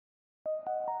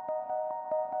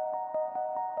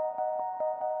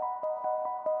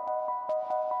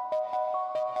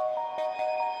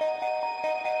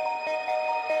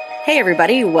Hey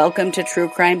everybody, welcome to True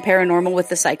Crime Paranormal with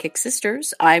the Psychic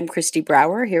Sisters. I'm Kristi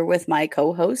Brower here with my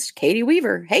co-host Katie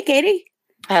Weaver. Hey Katie.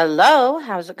 Hello,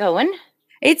 how's it going?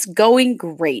 It's going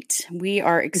great. We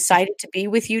are excited to be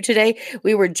with you today.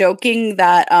 We were joking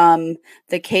that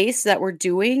the case that we're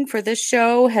doing for this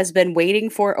show has been waiting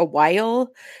for a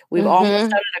while. We've almost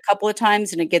done it a couple of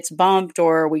times and it gets bumped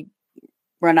or we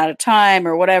run out of time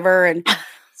or whatever. And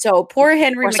so poor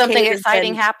Henry Or something McCabe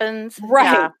exciting happens. right.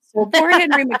 Yeah, So poor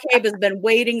Henry McCabe has been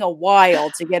waiting a while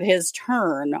to get his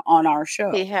turn on our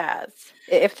show. he has.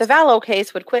 If the Vallow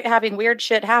case would quit having weird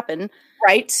shit happen.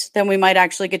 Right. Then we might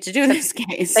actually get to do this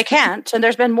case. They can't. And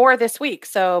there's been more this week.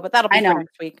 But that'll be for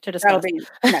next week to discuss. That'll be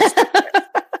next week.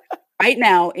 Right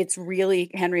now, it's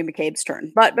really Henry McCabe's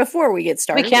turn. But before we get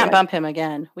started, we can't bump him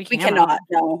again. We cannot.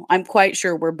 No, I'm quite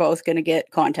sure we're both going to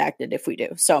get contacted if we do.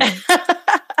 So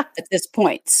at this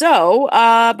point. So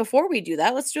before we do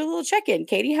that, let's do a little check-in.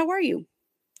 Katie, how are you?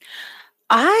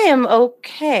 I am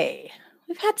okay.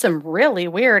 We've had some really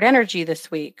weird energy this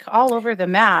week all over the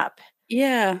map.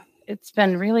 Yeah. It's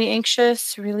been really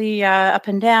anxious, really up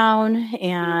and down.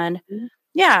 And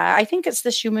yeah, I think it's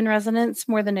this human resonance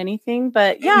more than anything.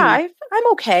 But yeah,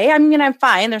 I'm okay. I mean, I'm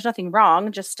fine. There's nothing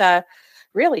wrong. Just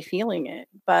really feeling it.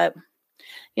 But,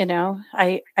 you know,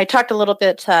 I talked a little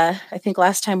bit, I think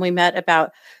last time we met,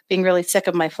 about being really sick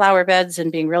of my flower beds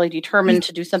and being really determined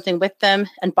to do something with them.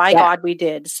 And by God, we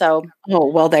did. So, oh,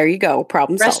 well, there you go.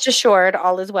 Problem solved. Rest assured,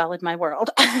 all is well in my world.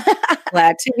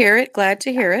 Glad to hear it. Glad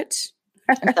to hear it.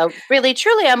 So really,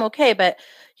 truly, I'm okay. But,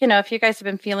 you know, if you guys have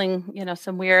been feeling, you know,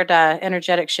 some weird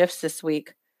energetic shifts this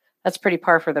week, that's pretty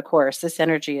par for the course. This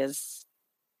energy is,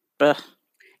 ugh.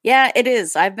 Yeah, it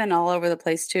is. I've been all over the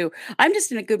place too. I'm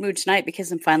just in a good mood tonight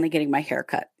because I'm finally getting my hair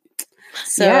cut.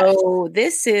 So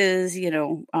This is, you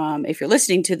know, if you're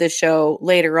listening to the show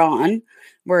later on,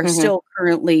 we're still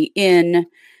currently in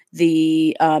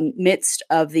the midst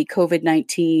of the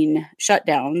COVID-19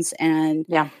 shutdowns, and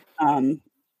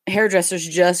hairdressers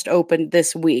just opened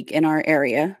this week in our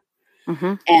area.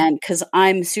 And because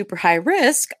I'm super high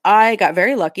risk, I got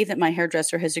very lucky that my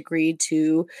hairdresser has agreed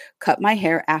to cut my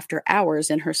hair after hours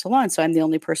in her salon. So I'm the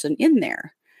only person in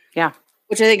there. Yeah.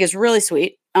 Which I think is really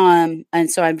sweet. And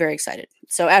so I'm very excited.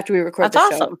 So after we record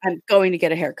the show, I'm going to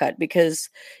get a haircut because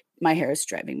my hair is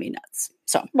driving me nuts.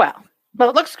 So well,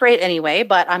 it looks great anyway,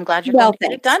 but I'm glad you're going to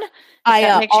get it done.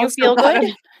 That makes you feel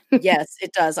good. Yes,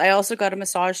 it does. I also got a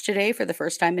massage today for the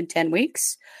first time in 10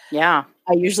 weeks. Yeah.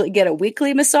 I usually get a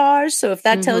weekly massage. So if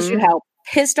that tells you how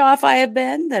pissed off I have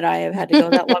been that I have had to go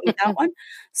that long without one.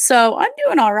 So I'm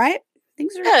doing all right.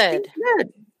 Things are good.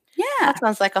 Yeah. That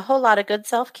sounds like a whole lot of good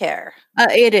self-care.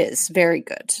 It is very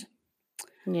good.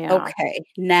 Yeah. Okay.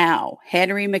 Now,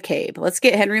 Henry McCabe. Let's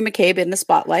get Henry McCabe in the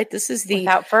spotlight. This is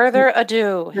Without further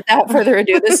ado,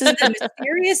 this is the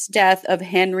mysterious death of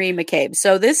Henry McCabe.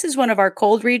 So this is one of our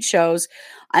cold read shows.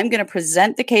 I'm going to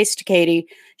present the case to Katie.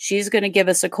 She's going to give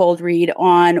us a cold read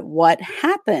on what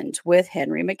happened with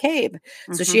Henry McCabe.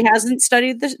 So she hasn't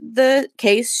studied the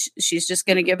case. She's just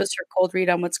going to give us her cold read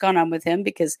on what's gone on with him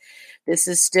because this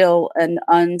is still an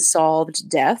unsolved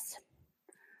death.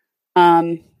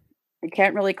 I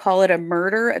can't really call it a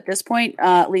murder at this point.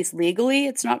 At least legally,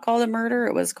 it's not called a murder.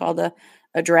 It was called a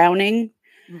drowning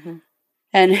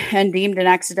and deemed an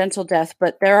accidental death.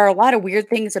 But there are a lot of weird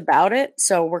things about it.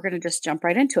 So we're going to just jump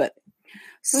right into it.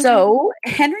 So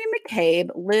Henry McCabe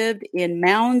lived in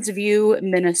Mounds View,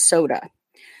 Minnesota.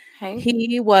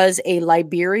 He was a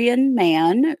Liberian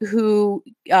man who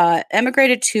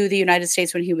emigrated to the United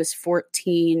States when he was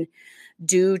 14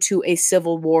 due to a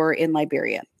civil war in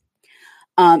Liberia.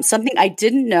 Something I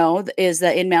didn't know is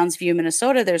that in Mounds View,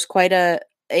 Minnesota, there's quite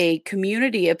a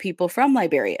community of people from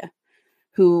Liberia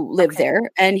who live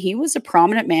there. And he was a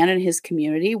prominent man in his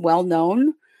community,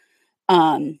 well-known,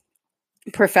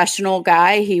 professional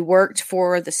guy. He worked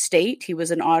for the state. He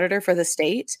was an auditor for the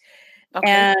state.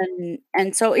 And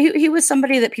so he was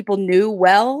somebody that people knew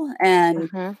well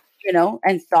and, you know,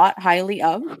 and thought highly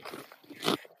of.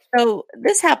 So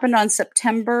this happened on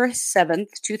September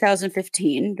 7th,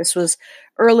 2015. This was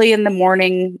early in the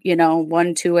morning, you know,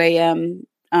 1, 2 a.m.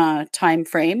 Time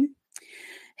frame.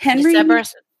 December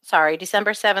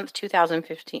 7th,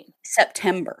 2015.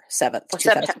 September 7th. Oh,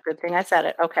 September. Good thing I said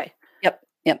it. Okay. Yep.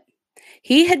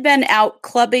 He had been out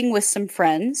clubbing with some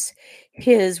friends.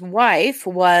 His wife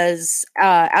was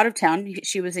out of town.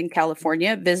 She was in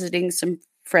California visiting some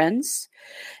friends.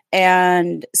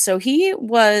 And so he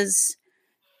was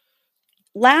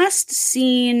last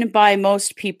seen by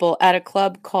most people at a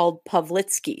club called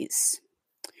Pavlitsky's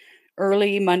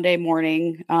early Monday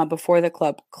morning before the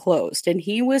club closed. And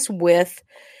he was with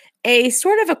a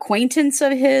sort of acquaintance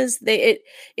of his. It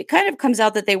kind of comes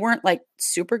out that they weren't like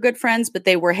super good friends, but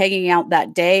they were hanging out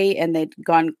that day and they'd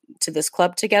gone to this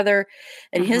club together.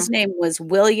 And his name was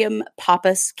William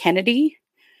Pappas Kennedy.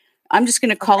 I'm just going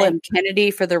to call him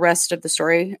Kennedy for the rest of the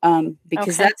story,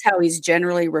 because that's how he's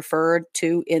generally referred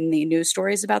to in the news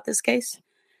stories about this case.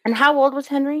 And how old was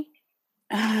Henry?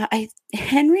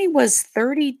 Henry was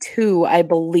 32, I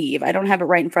believe. I don't have it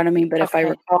right in front of me, but if I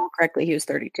recall correctly, he was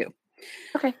 32.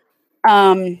 Okay.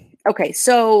 Okay.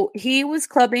 So he was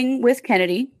clubbing with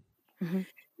Kennedy. Mm-hmm.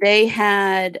 They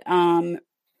had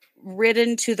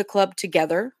ridden to the club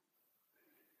together.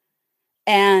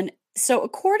 And so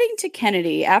according to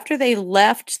Kennedy, after they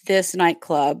left this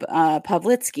nightclub,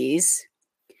 Pavlitsky's,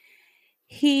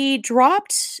 he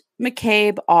dropped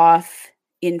McCabe off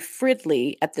in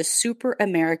Fridley at the Super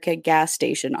America gas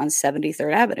station on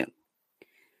 73rd Avenue.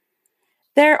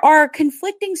 There are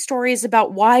conflicting stories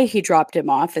about why he dropped him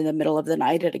off in the middle of the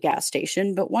night at a gas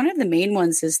station, but one of the main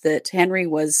ones is that Henry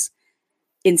was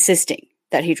insisting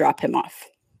that he drop him off.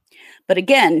 But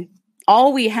again,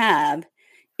 all we have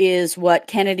is what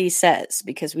Kennedy says,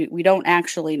 because we don't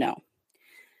actually know.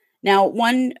 Now,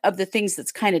 one of the things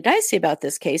that's kind of dicey about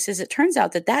this case is it turns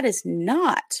out that that is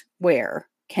not where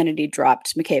Kennedy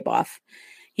dropped McCabe off.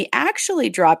 He actually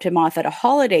dropped him off at a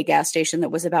Holiday gas station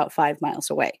that was about 5 miles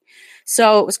away.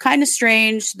 So it was kind of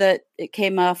strange that it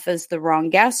came off as the wrong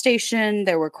gas station.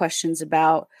 There were questions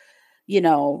about,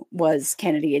 was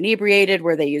Kennedy inebriated?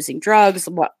 Were they using drugs?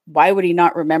 Why would he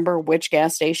not remember which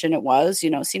gas station it was?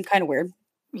 Seemed kind of weird.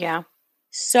 Yeah.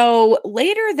 So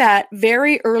later that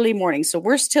very early morning, so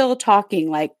we're still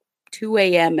talking like 2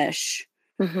 a.m.-ish,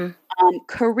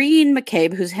 Corrine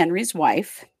McCabe, who's Henry's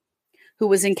wife, who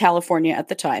was in California at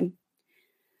the time,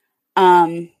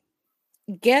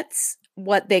 gets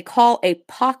what they call a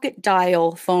pocket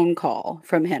dial phone call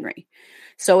from Henry.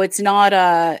 So it's not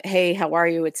a, hey, how are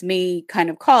you? It's me kind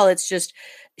of call. It's just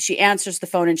she answers the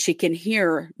phone and she can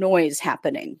hear noise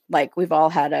happening. Like we've all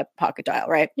had a pocket dial,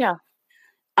 right? Yeah.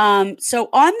 So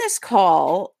on this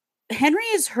call, Henry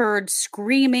is heard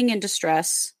screaming in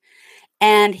distress,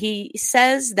 and he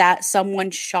says that someone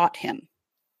shot him.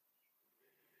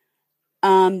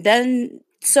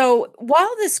 So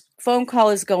while this phone call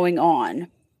is going on,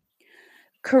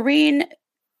 Corrine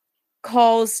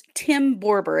calls Tim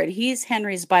Borber, and he's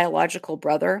Henry's biological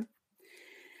brother.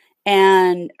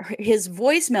 And his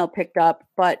voicemail picked up,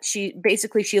 but she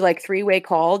like three-way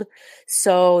called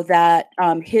so that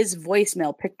his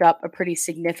voicemail picked up a pretty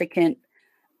significant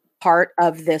part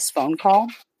of this phone call.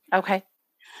 Okay.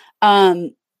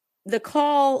 The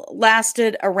call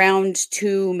lasted around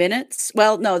 2 minutes.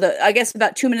 Well, no, I guess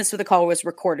about 2 minutes of the call was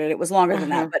recorded. It was longer than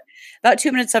that, but about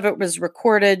 2 minutes of it was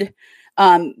recorded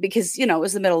because, it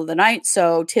was the middle of the night.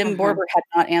 So Tim Borber had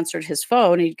not answered his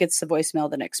phone. He gets the voicemail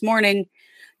the next morning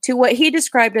to what he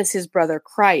described as his brother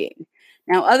crying.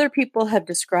 Now, other people have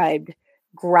described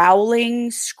growling,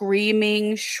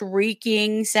 screaming,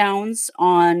 shrieking sounds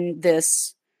on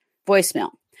this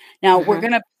voicemail. Now, we're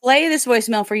going to play this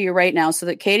voicemail for you right now so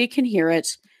that Katie can hear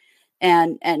it.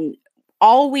 And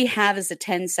all we have is a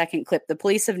 10-second clip. The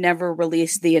police have never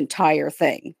released the entire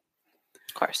thing.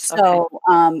 Of course. So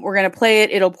we're going to play it.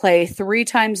 It'll play 3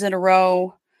 times in a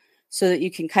row so that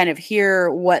you can kind of hear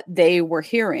what they were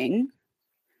hearing.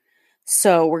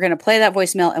 So we're going to play that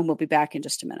voicemail and we'll be back in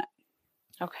just a minute.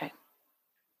 Okay.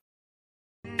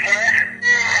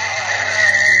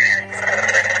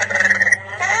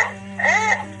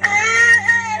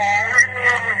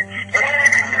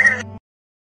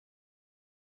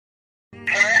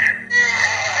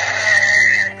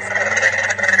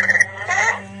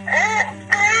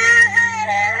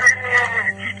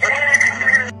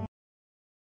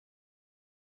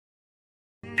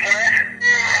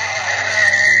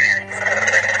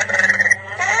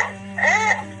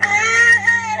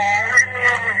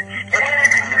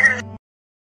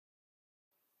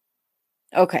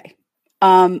 Okay.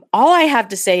 All I have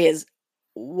to say is,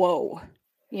 whoa.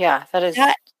 Yeah, that is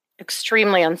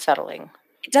extremely unsettling.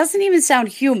 It doesn't even sound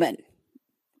human,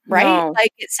 right? No.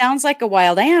 Like it sounds like a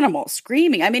wild animal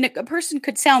screaming. I mean, a person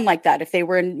could sound like that if they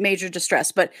were in major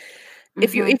distress, but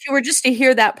if you were just to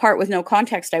hear that part with no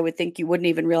context, I would think you wouldn't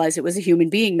even realize it was a human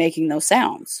being making those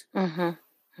sounds.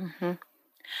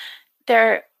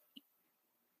 There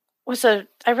was I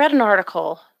read an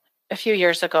article a few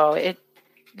years ago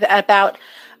about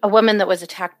a woman that was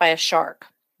attacked by a shark.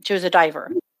 She was a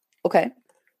diver. Okay.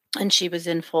 And she was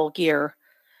in full gear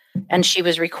and she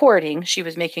was recording. She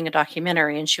was making a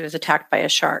documentary and she was attacked by a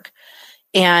shark.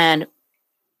 And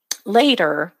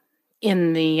later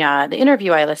in the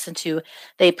interview I listened to,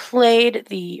 they played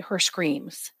her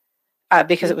screams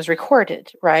because it was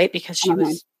recorded, right? Because she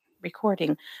was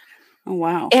recording. Oh,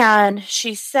 wow. And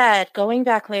she said, going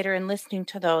back later and listening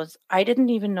to those, I didn't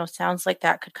even know sounds like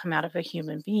that could come out of a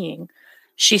human being.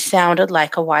 She sounded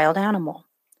like a wild animal.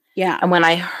 Yeah. And when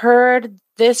I heard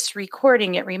this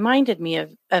recording, it reminded me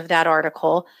of that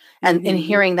article and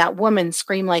hearing that woman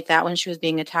scream like that when she was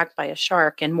being attacked by a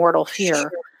shark in mortal fear.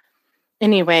 Sure.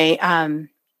 Anyway,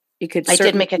 you could I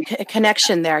did make a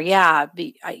connection there. Yeah.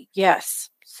 Yes.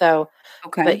 So,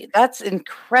 but that's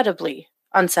incredibly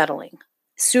unsettling.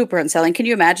 Super unsettling. Can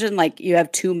you imagine, like, you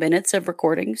have 2 minutes of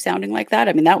recording sounding like that?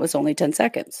 I mean, that was only 10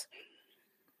 seconds.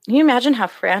 Can you imagine how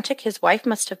frantic his wife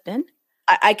must have been?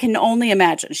 I can only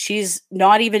imagine. She's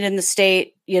not even in the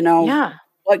state, Yeah.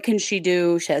 What can she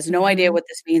do? She has no idea what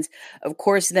this means. Of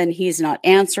course, then he's not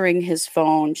answering his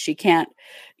phone. She can't,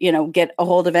 get a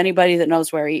hold of anybody that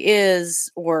knows where he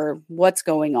is or what's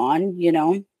going on,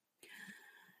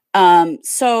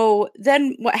 So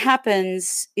then what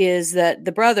happens is that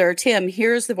the brother, Tim,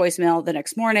 hears the voicemail the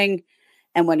next morning.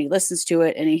 And when he listens to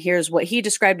it and he hears what he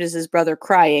described as his brother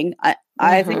crying,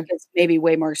 I think it's maybe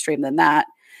way more extreme than that.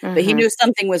 But he knew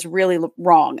something was really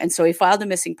wrong. And so he filed a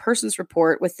missing persons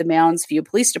report with the Mounds View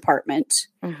Police Department,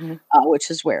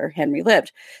 which is where Henry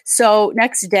lived. So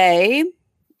next day,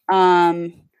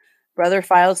 brother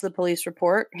files the police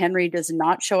report. Henry does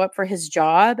not show up for his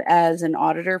job as an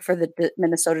auditor for the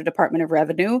Minnesota Department of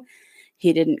Revenue.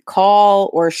 He didn't call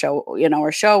or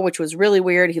show, which was really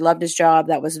weird. He loved his job.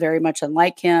 That was very much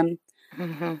unlike him.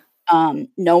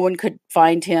 No one could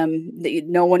find him.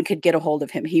 No one could get a hold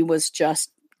of him. He was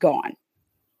just gone.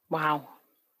 Wow.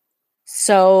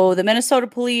 So the Minnesota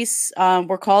police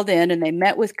were called in and they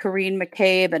met with Henry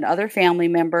McCabe and other family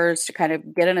members to kind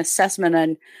of get an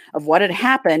assessment of what had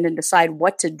happened and decide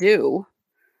what to do.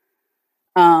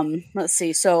 Let's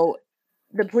see. So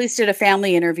the police did a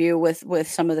family interview with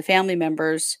some of the family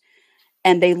members,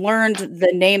 and they learned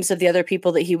the names of the other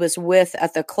people that he was with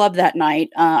at the club that night.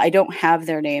 I don't have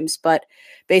their names, but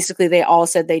basically they all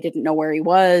said they didn't know where he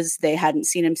was. They hadn't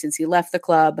seen him since he left the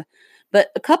club. But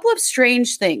a couple of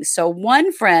strange things. So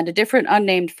one friend, a different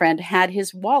unnamed friend, had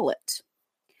his wallet.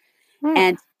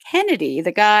 And Kennedy,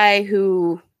 the guy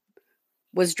who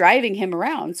was driving him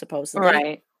around,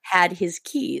 supposedly, had his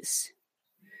keys.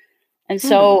 And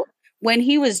so when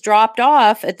he was dropped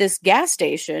off at this gas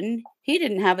station, he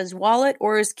didn't have his wallet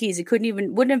or his keys. He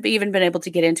wouldn't have even been able to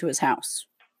get into his house.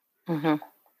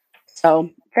 So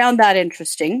found that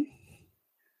interesting.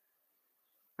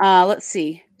 Let's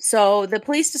see. So the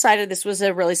police decided this was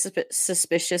a really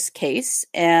suspicious case.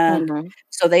 And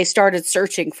so they started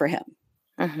searching for him.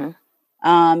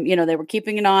 They were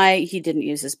keeping an eye. He didn't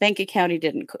use his bank account. He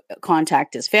didn't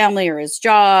contact his family or his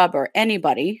job or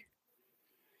anybody.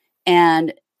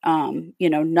 And,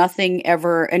 nothing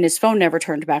ever, and his phone never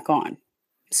turned back on.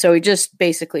 So he just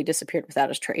basically disappeared without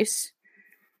a trace.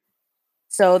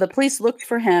 So the police looked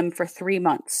for him for 3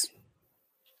 months.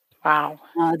 Wow.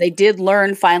 They did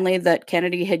learn finally that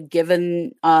Kennedy had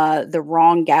given the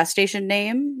wrong gas station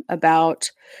name about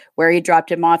where he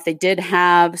dropped him off. They did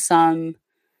have some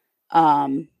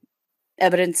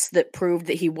evidence that proved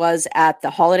that he was at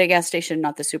the Holiday gas station,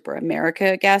 not the Super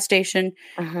America gas station.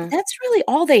 That's really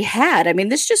all they had. I mean,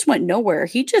 this just went nowhere.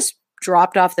 He just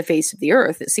dropped off the face of the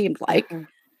earth, it seemed like.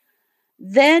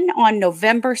 Then on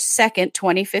November 2nd,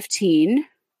 2015,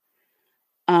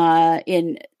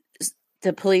 in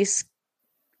the police,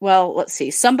 let's see,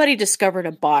 somebody discovered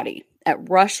a body at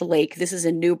Rush Lake. This is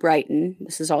in New Brighton.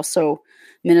 This is also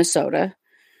Minnesota.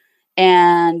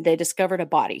 And they discovered a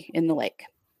body in the lake.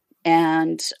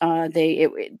 And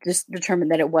it just determined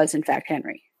that it was, in fact,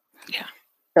 Henry. Yeah.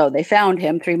 So they found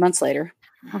him 3 months later.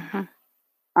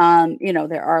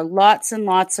 There are lots and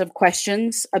lots of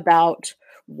questions about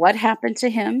what happened to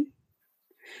him.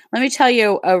 Let me tell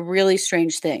you a really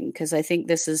strange thing, because I think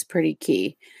this is pretty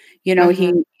key.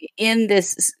 He, in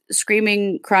this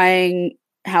screaming, crying,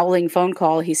 howling phone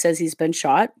call, he says he's been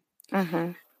shot.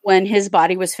 When his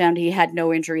body was found, he had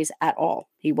no injuries at all.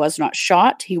 He was not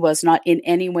shot. He was not in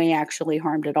any way actually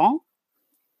harmed at all.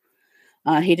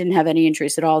 He didn't have any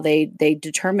injuries at all. They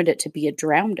determined it to be a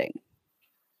drowning,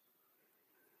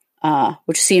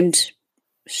 which seemed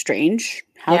strange.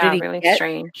 How did he really get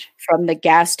strange from the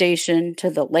gas station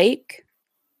to the lake?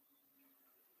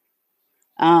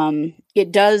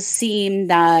 It does seem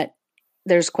that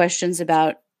there's questions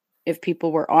about if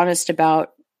people were honest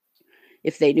about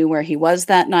if they knew where he was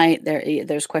that night.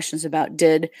 There's questions about,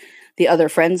 did the other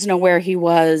friends know where he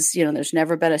was? There's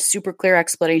never been a super clear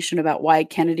explanation about why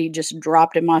Kennedy just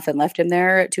dropped him off and left him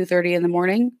there at 2:30 in the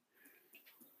morning.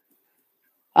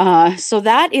 So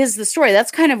that is the story.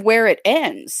 That's kind of where it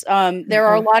ends. There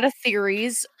are a lot of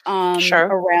theories Sure.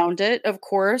 around it, of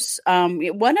course.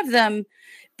 One of them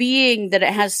being that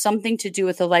it has something to do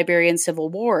with the Liberian Civil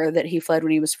War, that he fled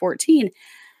when he was 14.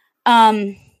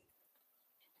 And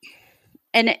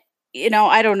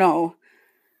I don't know.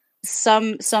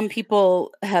 Some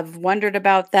people have wondered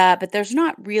about that, but there's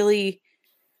not really.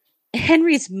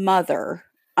 Henry's mother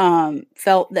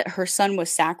felt that her son was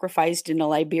sacrificed in a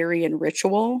Liberian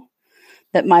ritual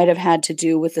that might have had to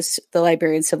do with the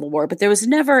Liberian Civil War, but there was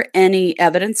never any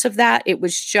evidence of that. It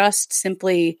was just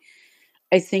simply,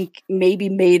 I think, maybe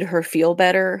made her feel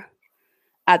better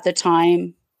at the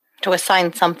time. To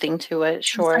assign something to it,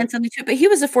 sure. Assign something to it. But he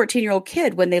was a 14-year-old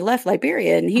kid when they left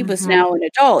Liberia, and he was now an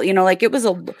adult. Like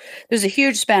there's a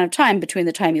huge span of time between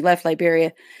the time he left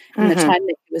Liberia and the time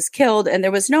that he was killed, and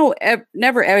there was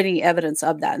never any evidence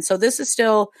of that. And so this is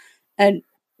still an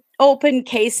open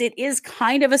case. It is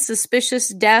kind of a suspicious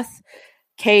death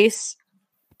case.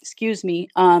 Excuse me.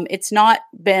 It's not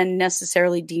been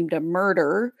necessarily deemed a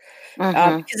murder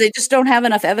because they just don't have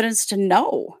enough evidence to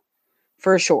know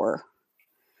for sure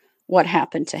what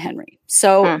happened to Henry.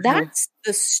 So that's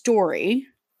the story.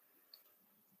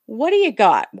 What do you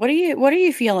got? What are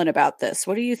you feeling about this?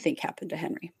 What do you think happened to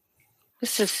Henry?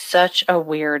 This is such a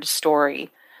weird story.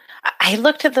 I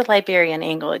looked at the Liberian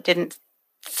angle. It didn't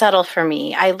settle for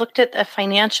me. I looked at the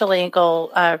financial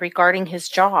angle regarding his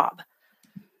job.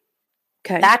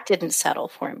 Okay. That didn't settle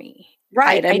for me.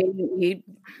 Right. I mean, he,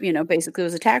 basically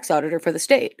was a tax auditor for the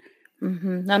state.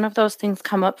 None of those things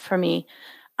come up for me.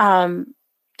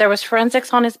 There was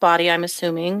forensics on his body, I'm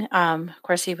assuming. Of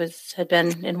course, he had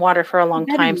been in water for a long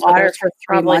time, so there's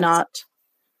probably not.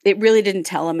 It really didn't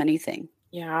tell him anything.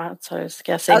 Yeah, that's what I was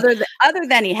guessing. Other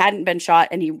than he hadn't been shot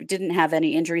and he didn't have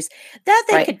any injuries, that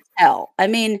they could tell. I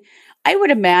mean, I would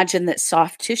imagine that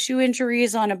soft tissue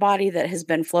injuries on a body that has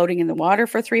been floating in the water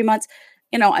for 3 months,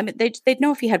 they'd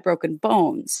know if he had broken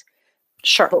bones.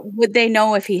 Sure. But would they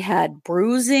know if he had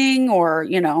bruising or,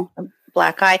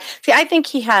 black eye? See, I think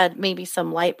he had maybe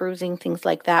some light bruising, things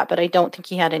like that, but I don't think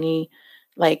he had any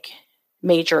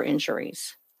major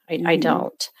injuries. I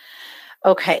don't.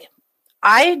 Okay.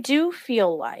 I do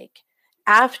feel like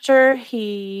after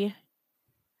okay,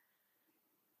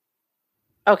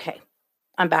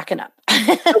 I'm backing up.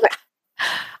 Okay.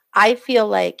 I feel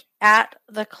like at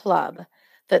the club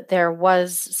that there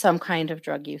was some kind of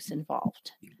drug use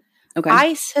involved. Okay.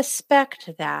 I suspect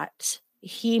that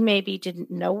he maybe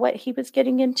didn't know what he was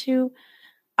getting into.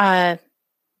 I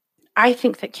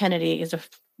think that Kennedy is a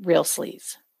real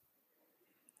sleaze.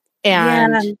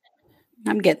 And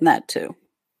I'm getting that too.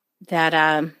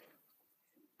 That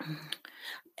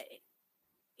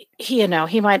he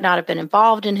might not have been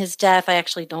involved in his death. I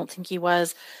actually don't think he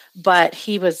was, but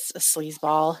he was a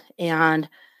sleazeball.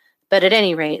 But at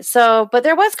any rate, but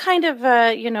there was kind of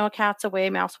a cat's away,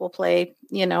 mouse will play.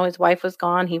 His wife was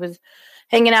gone. He was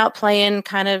hanging out, playing,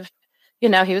 kind of,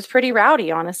 he was pretty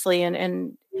rowdy, honestly.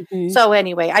 And so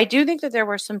anyway, I do think that there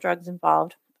were some drugs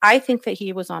involved. I think that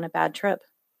he was on a bad trip.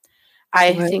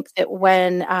 I think that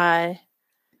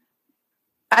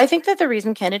I think that the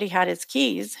reason Kennedy had his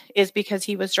keys is because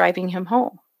he was driving him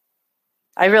home.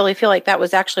 I really feel like that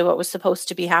was actually what was supposed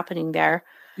to be happening there.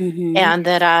 And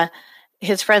that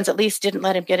his friends at least didn't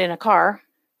let him get in a car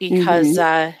because,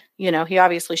 he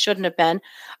obviously shouldn't have been.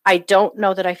 I don't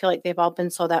know that I feel like they've all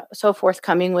been so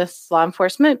forthcoming with law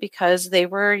enforcement because they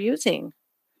were using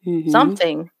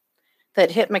something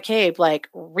that hit McCabe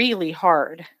really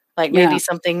hard, maybe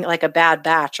something like a bad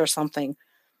batch or something.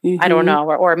 I don't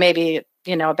know, or maybe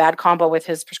a bad combo with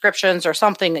his prescriptions or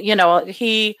something.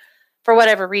 He, for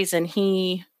whatever reason,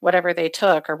 whatever they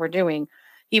took or were doing,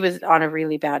 he was on a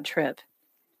really bad trip.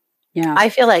 Yeah, I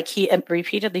feel like he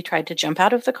repeatedly tried to jump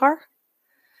out of the car.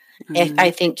 I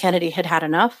think Kennedy had had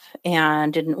enough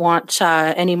and didn't want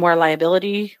any more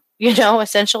liability,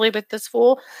 essentially with this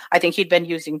fool. I think he'd been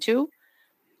using too.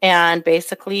 And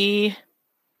basically,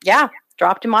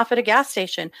 dropped him off at a gas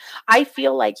station. I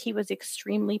feel like he was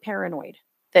extremely paranoid,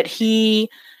 that he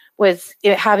was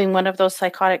having one of those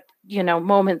psychotic,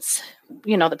 moments,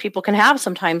 that people can have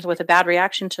sometimes with a bad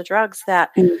reaction to drugs,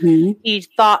 that he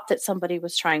thought that somebody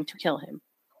was trying to kill him.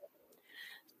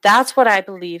 That's what I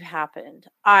believe happened.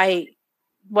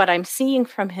 What I'm seeing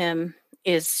from him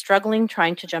is struggling,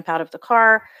 trying to jump out of the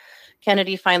car,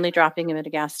 Kennedy finally dropping him at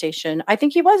a gas station. I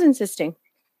think he was insisting,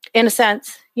 in a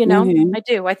sense, I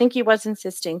do. I think he was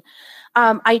insisting.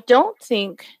 I don't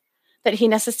think that he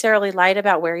necessarily lied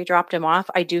about where he dropped him off.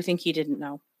 I do think he didn't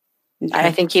know. Okay.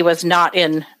 I think he was not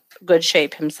in good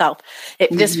shape himself.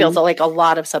 This feels like a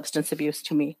lot of substance abuse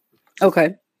to me.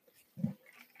 Okay.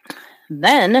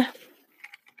 Then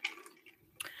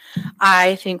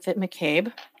I think that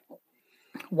McCabe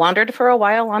wandered for a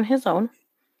while on his own,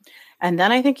 and then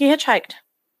I think he hitchhiked.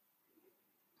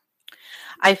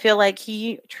 I feel like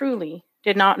he truly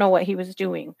did not know what he was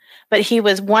doing, but he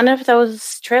was one of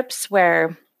those trips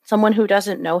where someone who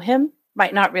doesn't know him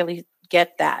might not really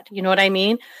get that. You know what I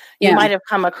mean? Yeah. You might have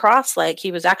come across like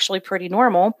he was actually pretty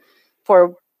normal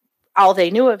for all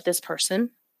they knew of this person.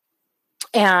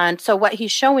 And so what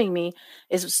he's showing me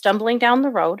is stumbling down the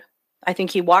road. I think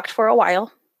he walked for a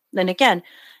while. Then again,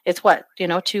 it's what,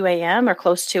 2 a.m. or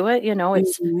close to it.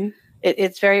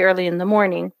 It's very early in the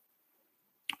morning.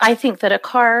 I think that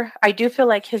I do feel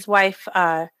like his wife,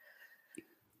 I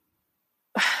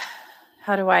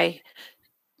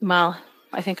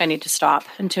think I need to stop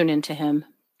and tune into him.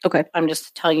 Okay. I'm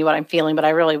just telling you what I'm feeling, but I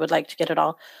really would like to get it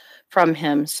all from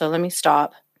him. So let me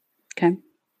stop. Okay.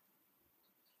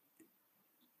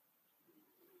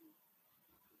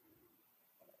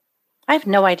 I have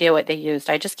no idea what they used.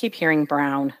 I just keep hearing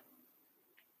brown.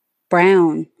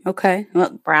 Brown. Okay. Well,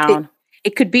 brown.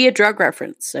 It could be a drug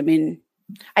reference. I mean,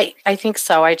 I think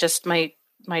so. I just my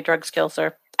drug skills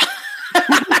are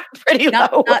pretty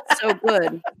low. Not so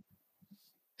good.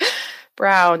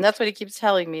 Brown. That's what he keeps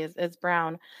telling me is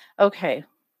brown. Okay.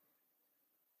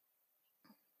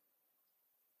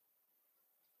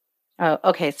 Oh,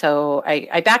 okay. So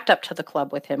I backed up to the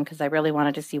club with him because I really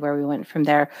wanted to see where we went from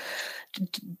there.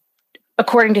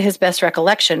 According to his best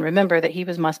recollection, remember that he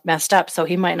was messed up, so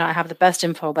he might not have the best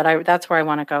info, but that's where I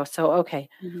want to go. So, okay.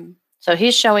 Mm-hmm. So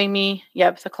he's showing me,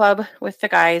 the club with the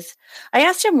guys. I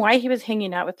asked him why he was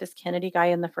hanging out with this Kennedy guy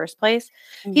in the first place.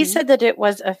 Mm-hmm. He said that it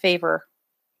was a favor.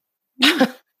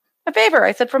 A favor.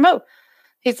 I said, from who?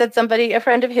 He said a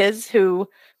friend of his who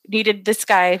needed this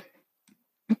guy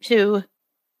to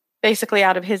basically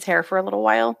out of his hair for a little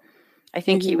while. I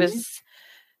think he was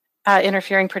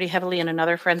interfering pretty heavily in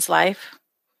another friend's life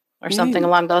or something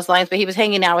along those lines, but he was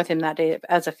hanging out with him that day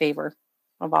as a favor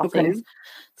of all things.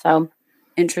 So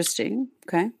interesting.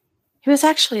 Okay. He was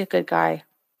actually a good guy.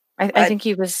 I think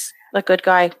he was a good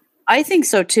guy. I think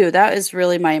so too. That is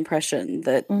really my impression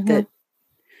that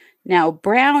now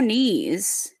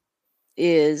brownies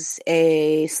is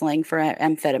a slang for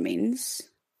amphetamines.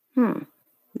 I'm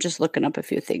just looking up a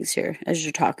few things here as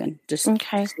you're talking, just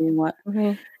seeing what,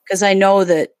 because I know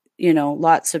that,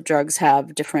 lots of drugs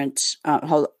have different,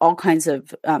 all kinds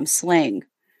of slang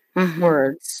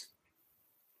words,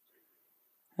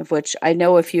 of which I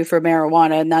know a few for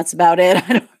marijuana, and that's about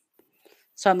it.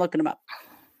 So I'm looking them up.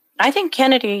 I think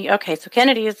Kennedy, so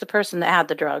Kennedy is the person that had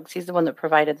the drugs. He's the one that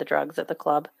provided the drugs at the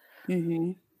club.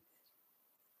 Mm-hmm.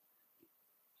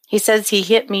 He says he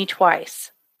hit me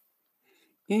twice.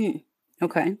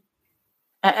 Okay.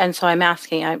 And so I'm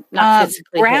asking, I'm not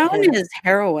physically brown is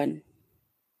heroin.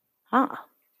 Huh.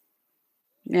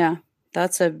 Yeah,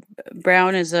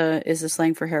 brown is a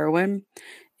slang for heroin.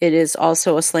 It is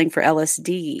also a slang for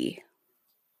LSD.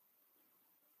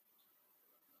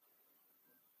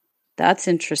 That's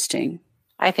interesting.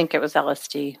 I think it was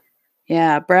LSD.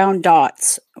 Yeah, brown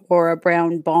dots or a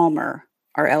brown balmer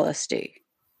are LSD.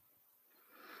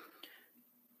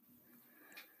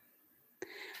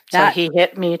 So he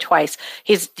hit me twice.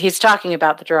 He's talking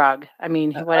about the drug. I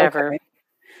mean, whatever. Okay.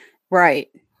 Right.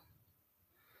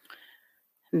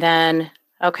 Then,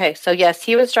 so yes,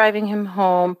 he was driving him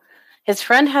home. His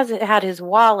friend had his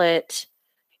wallet,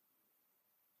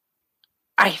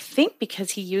 I think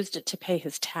because he used it to pay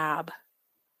his tab.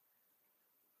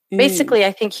 Basically,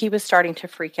 I think he was starting to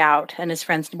freak out, and his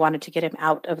friends wanted to get him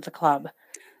out of the club.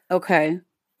 Okay.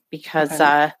 Because,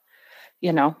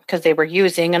 because they were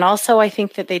using. And also, I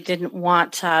think that they didn't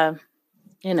want, to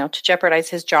jeopardize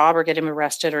his job or get him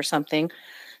arrested or something.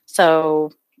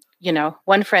 So,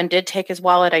 one friend did take his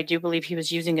wallet. I do believe he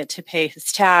was using it to pay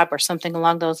his tab or something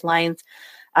along those lines.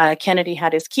 Kennedy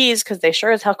had his keys because they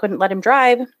sure as hell couldn't let him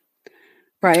drive.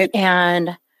 Right.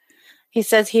 And he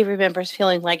says he remembers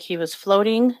feeling like he was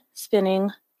floating, spinning.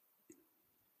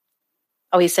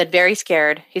 Oh, he said very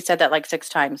scared. He said that like 6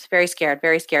 times. Very scared,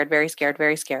 very scared, very scared,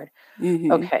 very scared.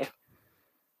 Mm-hmm.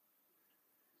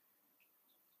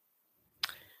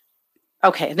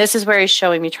 Okay, this is where he's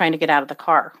showing me trying to get out of the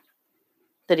car.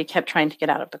 That he kept trying to get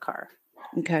out of the car.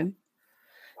 Okay.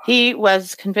 He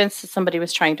was convinced that somebody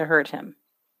was trying to hurt him.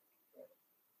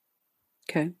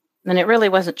 Okay. And it really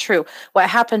wasn't true. What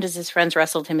happened is his friends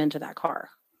wrestled him into that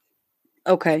car.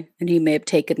 Okay. And he may have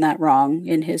taken that wrong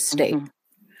in his state.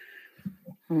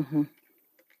 Mm-hmm.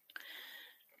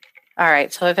 All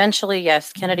right. So eventually,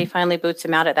 yes, Kennedy finally boots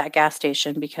him out at that gas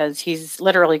station because he's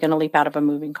literally going to leap out of a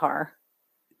moving car.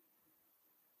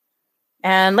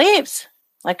 And leaves.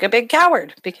 like a big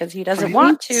coward because he doesn't Right.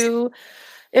 want to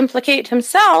implicate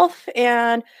himself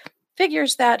and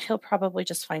figures that he'll probably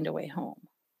just find a way home.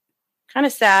 Kind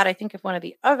of sad. I think if one of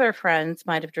the other friends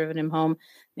might have driven him home,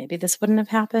 maybe this wouldn't have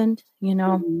happened, you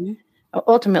know. Mhm.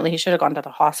 Ultimately, he should have gone to the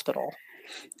hospital.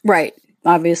 Right.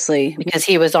 Obviously. Because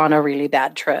he was on a really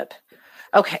bad trip.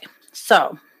 Okay,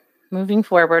 so moving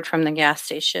forward from the gas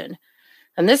station.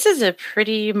 And this is a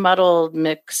pretty muddled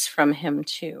mix from him,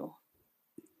 too.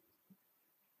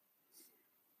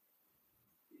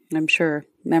 I'm sure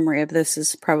memory of this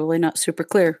is probably not super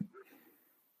clear.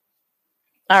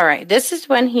 All right, this is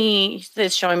when he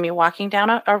is showing me walking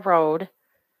down a road.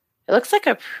 It looks like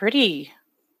a pretty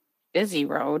busy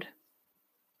road.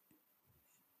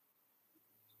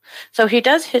 So he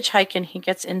does hitchhike and he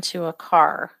gets into a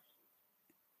car.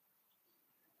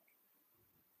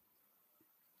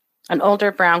 An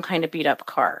older brown kind of beat up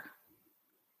car.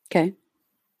 Okay.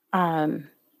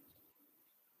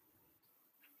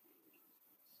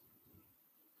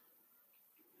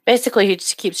 Basically, he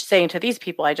just keeps saying to these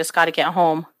people, I just got to get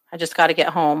home. I just got to get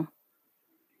home.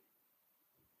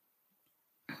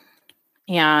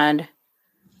 And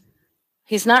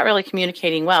he's not really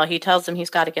communicating well. He tells them he's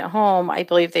got to get home. I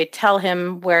believe they tell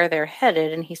him where they're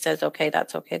headed, and he says, okay,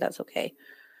 that's okay, that's okay.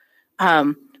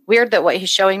 Weird that what he's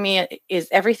showing me is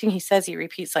everything he says he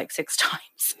repeats like 6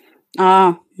 times.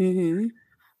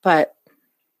 But,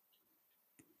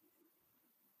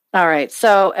 all right,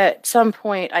 so at some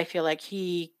point, I feel like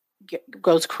he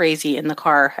goes crazy in the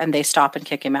car, and they stop and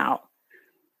kick him out.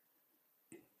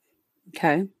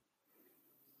 Okay.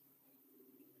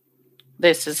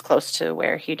 This is close to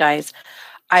where he dies.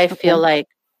 I feel like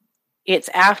it's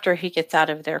after he gets out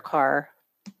of their car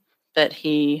that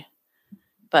he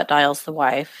butt dials the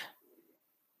wife.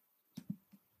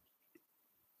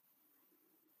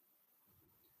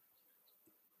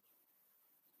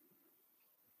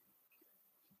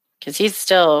 Because he's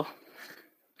still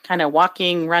kind of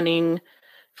walking, running,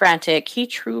 frantic. He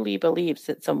truly believes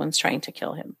that someone's trying to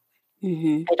kill him.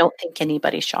 I don't think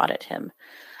anybody shot at him.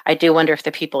 I do wonder if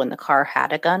the people in the car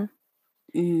had a gun.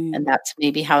 And that's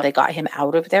maybe how they got him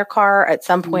out of their car. At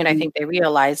some point, I think they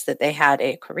realized that they had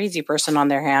a crazy person on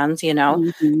their hands, you know,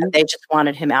 and they just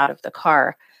wanted him out of the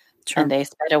car. Sure. And they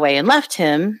sped away and left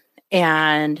him.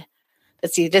 And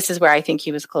let's see, this is where I think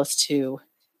he was close to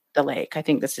the lake. I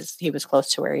think he was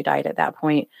close to where he died at that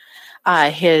point.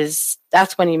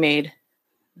 That's when he made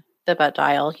the butt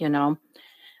dial, you know.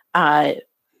 I'm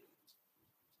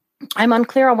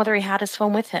unclear on whether he had his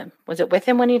phone with him. Was it with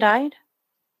him when he died?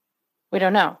 We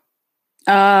don't know.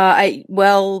 I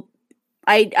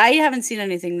haven't seen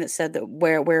anything that said that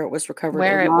where it was recovered.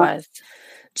 Where it was.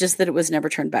 Just that it was never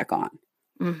turned back on.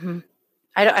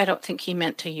 I don't think he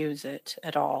meant to use it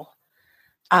at all.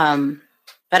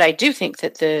 But I do think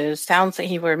that the sounds that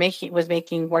he was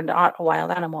making were not a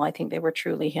wild animal. I think they were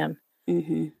truly him.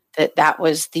 That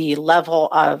was the level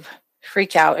of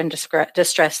freak out and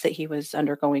distress that he was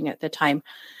undergoing at the time.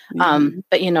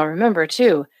 But, you know, remember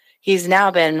too, he's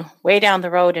now been way down the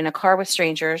road in a car with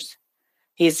strangers.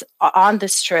 He's on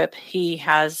this trip. He's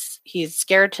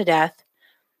scared to death.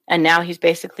 And now he's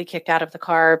basically kicked out of the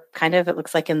car, kind of, it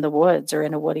looks like in the woods or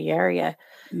in a woody area.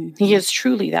 He is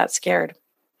truly that scared.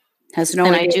 Has no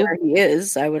idea where he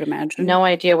is, I would imagine. No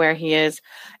idea where he is.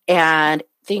 And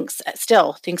thinks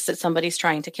that somebody's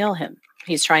trying to kill him.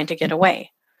 He's trying to get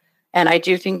away. And I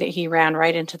do think that he ran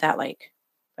right into that lake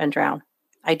and drowned.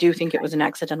 I do think it was an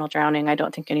accidental drowning. I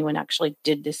don't think anyone actually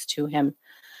did this to him.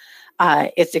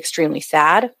 It's extremely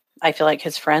sad. I feel like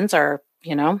his friends are,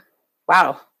 you know,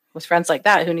 wow, with friends like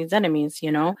that, who needs enemies,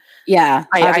 you know? Yeah,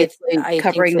 I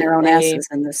covering their own asses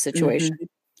in this situation.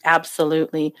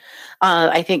 Absolutely.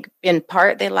 I think in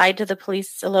part they lied to the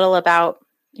police a little about,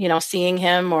 you know, seeing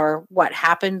him or what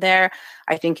happened there.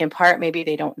 I think in part maybe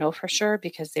they don't know for sure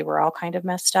because they were all kind of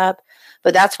messed up.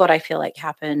 But that's what I feel like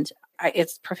happened.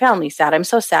 It's profoundly sad. I'm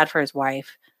so sad for his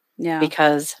wife. Yeah.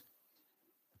 Because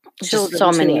children,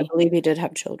 so many. I believe he did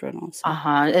have children also.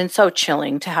 And so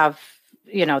chilling to have,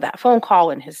 you know, that phone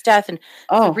call and his death and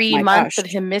 3 months of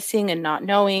him missing and not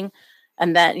knowing.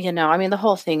 And that, you know, I mean, the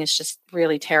whole thing is just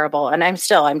really terrible. And I'm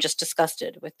just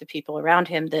disgusted with the people around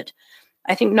him that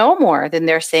I think know more than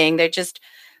they're saying. They're just,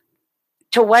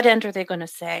 to what end are they going to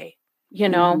say? You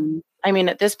know, I mean,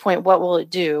 at this point, what will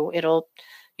it do? It'll,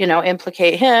 you know,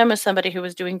 implicate him as somebody who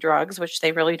was doing drugs, which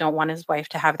they really don't want his wife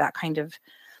to have that kind of,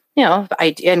 you know,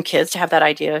 idea, and kids to have that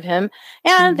idea of him.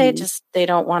 And they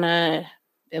don't want to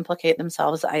implicate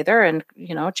themselves either and,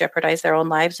 you know, jeopardize their own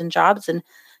lives and jobs. And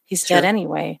he's dead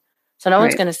anyway. So no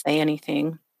one's going to say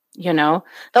anything, you know,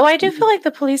 though I do feel like the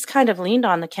police kind of leaned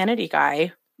on the Kennedy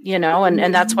guy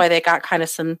and that's why they got kind of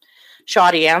some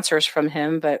shoddy answers from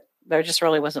him, but there just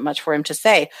really wasn't much for him to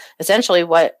say. Essentially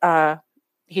what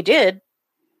he did,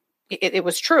 it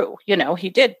was true. He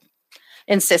did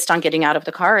insist on getting out of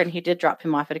the car, and he did drop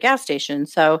him off at a gas station.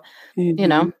 So,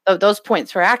 those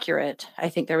points were accurate. I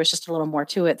think there was just a little more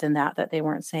to it than that they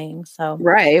weren't saying. So,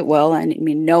 right. Well, I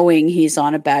mean, knowing he's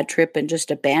on a bad trip and just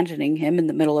abandoning him in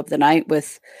the middle of the night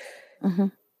with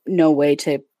no way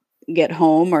to get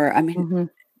home, or, I mean,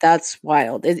 that's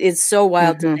wild. It's so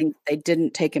wild to think they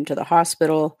didn't take him to the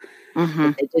hospital,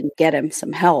 that they didn't get him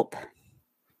some help.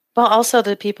 Well, also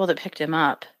the people that picked him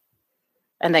up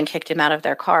and then kicked him out of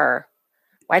their car,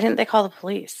 why didn't they call the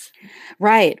police?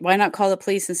 Right. Why not call the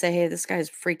police and say, hey, this guy's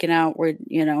freaking out.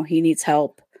 He needs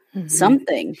help.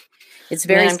 Something. It's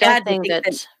very sad to think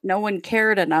that no one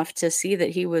cared enough to see that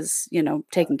he was,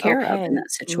 taken care of in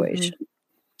that situation.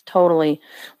 Totally.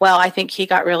 Well, I think he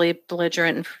got really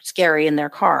belligerent and scary in their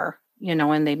car,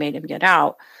 and they made him get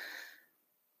out.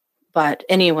 But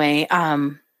anyway,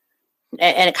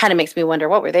 and it kind of makes me wonder,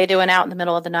 what were they doing out in the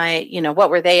middle of the night? What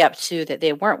were they up to that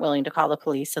they weren't willing to call the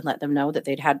police and let them know that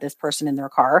they'd had this person in their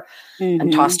car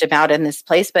and tossed him out in this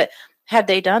place? But had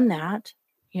they done that,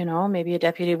 maybe a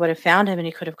deputy would have found him and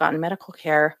he could have gotten medical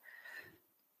care.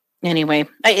 Anyway,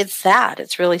 it's sad.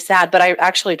 It's really sad. But I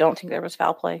actually don't think there was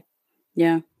foul play.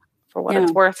 Yeah. For what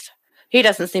it's worth. He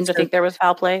doesn't seem to think there was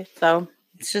foul play. So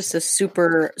it's just a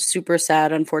super, super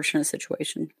sad, unfortunate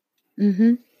situation.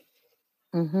 It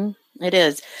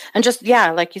is. And just,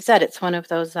 like you said, it's one of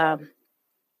those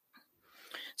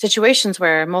situations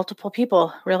where multiple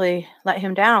people really let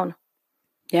him down.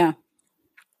 Yeah.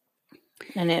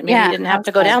 And it maybe didn't have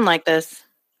to go down like this.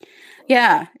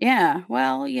 Yeah. Yeah.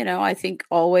 Well, I think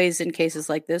always in cases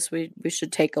like this, we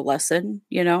should take a lesson,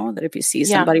 that if you see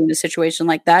somebody in a situation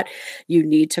like that, you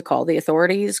need to call the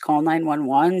authorities, call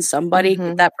 911, somebody,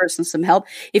 get that person some help.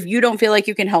 If you don't feel like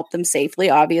you can help them safely,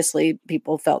 obviously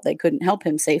people felt they couldn't help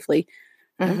him safely.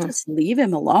 Just leave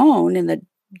him alone in the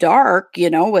dark,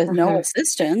 with no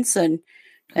assistance. And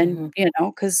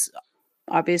because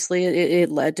obviously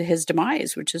it led to his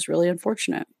demise, which is really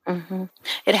unfortunate.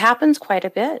 It happens quite a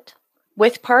bit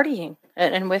with partying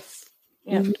and with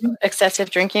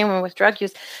excessive drinking and with drug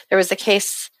use. There was a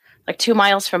case like 2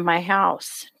 miles from my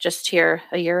house just here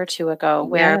a year or two ago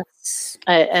where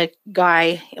a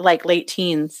guy, like late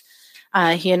teens,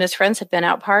 he and his friends had been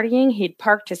out partying. He'd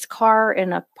parked his car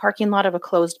in a parking lot of a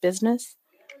closed business,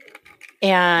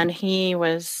 and he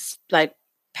was like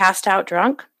passed out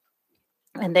drunk,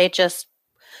 and they just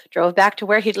drove back to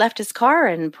where he'd left his car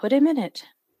and put him in it.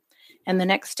 And the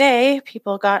next day,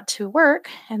 people got to work,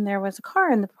 and there was a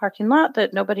car in the parking lot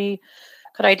that nobody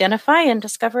could identify, and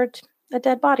discovered a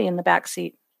dead body in the back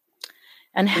seat.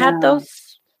 And had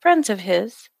those friends of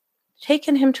his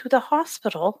taken him to the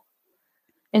hospital,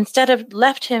 instead of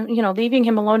leaving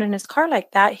him alone in his car like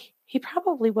that, he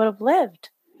probably would have lived.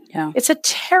 Yeah. It's a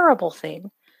terrible thing.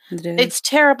 It's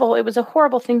terrible. It was a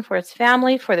horrible thing for his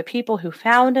family, for the people who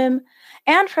found him,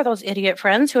 and for those idiot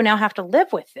friends who now have to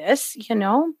live with this,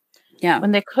 Yeah.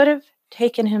 when they could have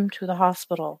taken him to the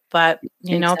hospital. But,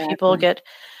 people get,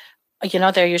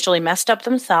 they're usually messed up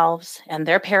themselves, and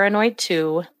they're paranoid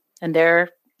too. And they're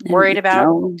worried about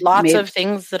lots of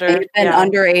things that are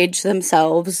underage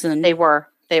themselves. And they were.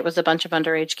 It was a bunch of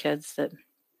underage kids that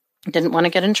didn't want to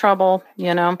get in trouble,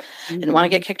 didn't want to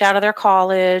get kicked out of their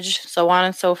college, so on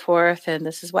and so forth. And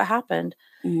this is what happened.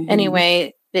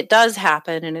 Anyway, it does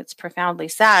happen, and it's profoundly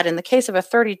sad. In the case of a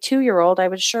 32-year-old, I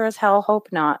would sure as hell hope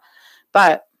not.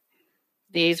 But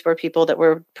these were people that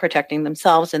were protecting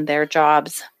themselves and their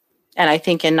jobs. And I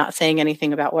think in not saying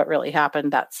anything about what really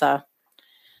happened, that's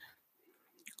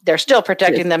they're still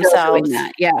protecting themselves.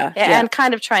 And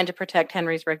kind of trying to protect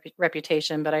Henry's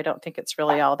reputation, but I don't think it's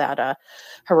really all that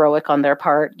heroic on their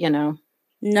part,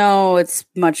 No, it's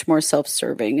much more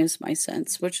self-serving is my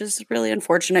sense, which is really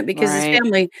unfortunate because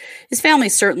his family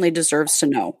certainly deserves to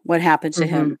know what happened to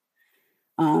him.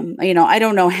 I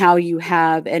don't know how you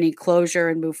have any closure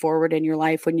and move forward in your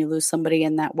life when you lose somebody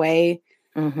in that way,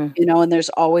 and there's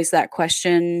always that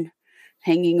question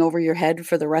hanging over your head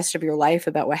for the rest of your life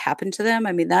about what happened to them.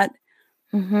 I mean, that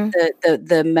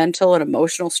the mental and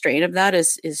emotional strain of that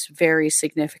is very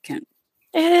significant.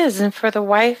 It is. And for the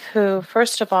wife who,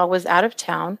 first of all, was out of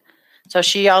town, so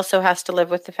she also has to live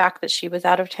with the fact that she was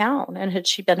out of town. And had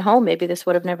she been home, maybe this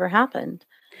would have never happened.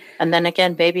 And then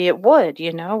again, maybe it would,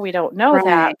 we don't know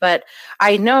that. But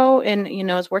I know, and,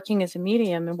 as working as a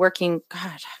medium and working,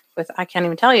 with, I can't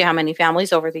even tell you how many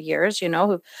families over the years,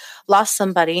 who've lost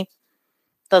somebody,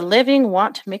 the living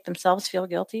want to make themselves feel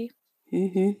guilty.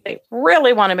 They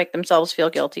really want to make themselves feel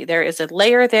guilty. There is a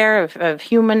layer there of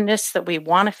humanness that we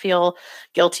want to feel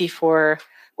guilty for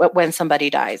when somebody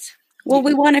dies. Well,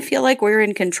 we want to feel like we're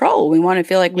in control. We want to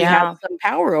feel like we have Yeah. some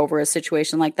power over a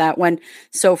situation like that when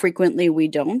so frequently we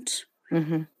don't.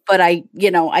 Mm-hmm. But I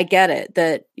get it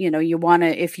that, you want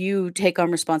to, if you take on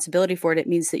responsibility for it, it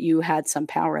means that you had some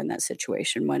power in that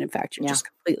situation when in fact you're just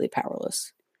completely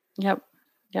powerless. Yep,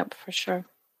 for sure.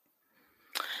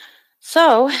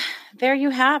 So there you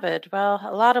have it. Well,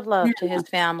 a lot of love to his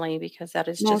family, because that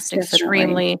is just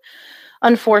extremely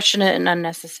unfortunate and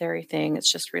unnecessary thing.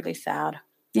 It's just really sad.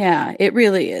 Yeah, it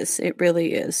really is. It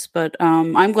really is. But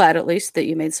I'm glad at least that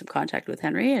you made some contact with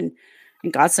Henry and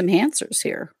got some answers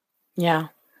here. Yeah.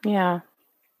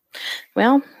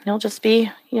 Well, he'll just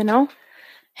be,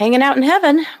 hanging out in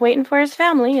heaven, waiting for his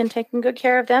family and taking good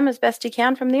care of them as best he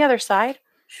can from the other side.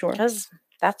 Sure. Because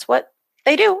that's what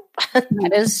they do.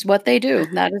 That is what they do.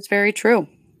 That is very true.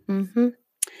 Mm-hmm.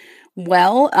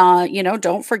 Well,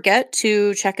 don't forget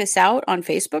to check us out on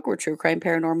Facebook. We're True Crime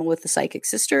Paranormal with the Psychic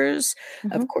Sisters.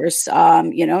 Of course,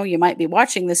 you might be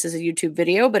watching this as a YouTube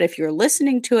video, but if you're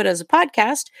listening to it as a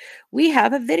podcast, we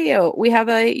have a video. We have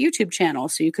a YouTube channel,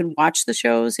 so you can watch the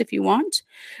shows if you want.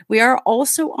 We are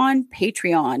also on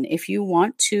Patreon. If you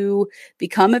want to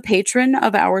become a patron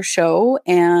of our show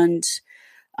and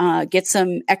get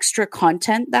some extra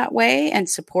content that way and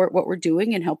support what we're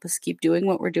doing and help us keep doing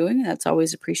what we're doing, that's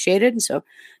always appreciated. And so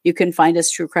you can find us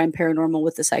True Crime Paranormal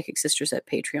with the Psychic Sisters at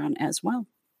Patreon as well.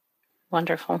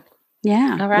 Wonderful.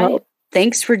 Yeah. All right. Well,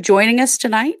 thanks for joining us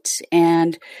tonight,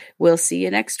 and we'll see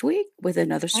you next week with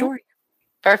another story.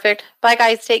 Perfect. Bye,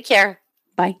 guys. Take care.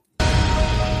 Bye.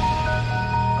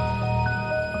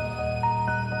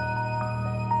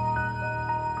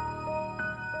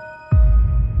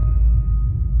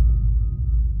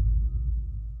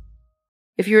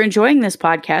 If you're enjoying this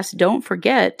podcast, don't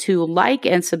forget to like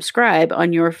and subscribe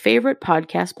on your favorite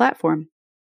podcast platform.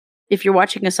 If you're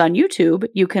watching us on YouTube,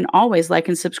 you can always like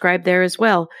and subscribe there as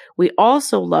well. We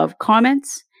also love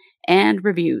comments and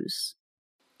reviews.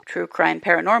 True Crime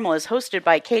Paranormal is hosted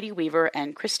by Katie Weaver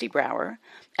and Kristi Brower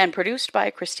and produced by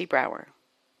Kristi Brower.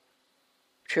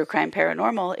 True Crime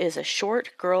Paranormal is a Short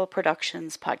Girl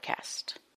Productions podcast.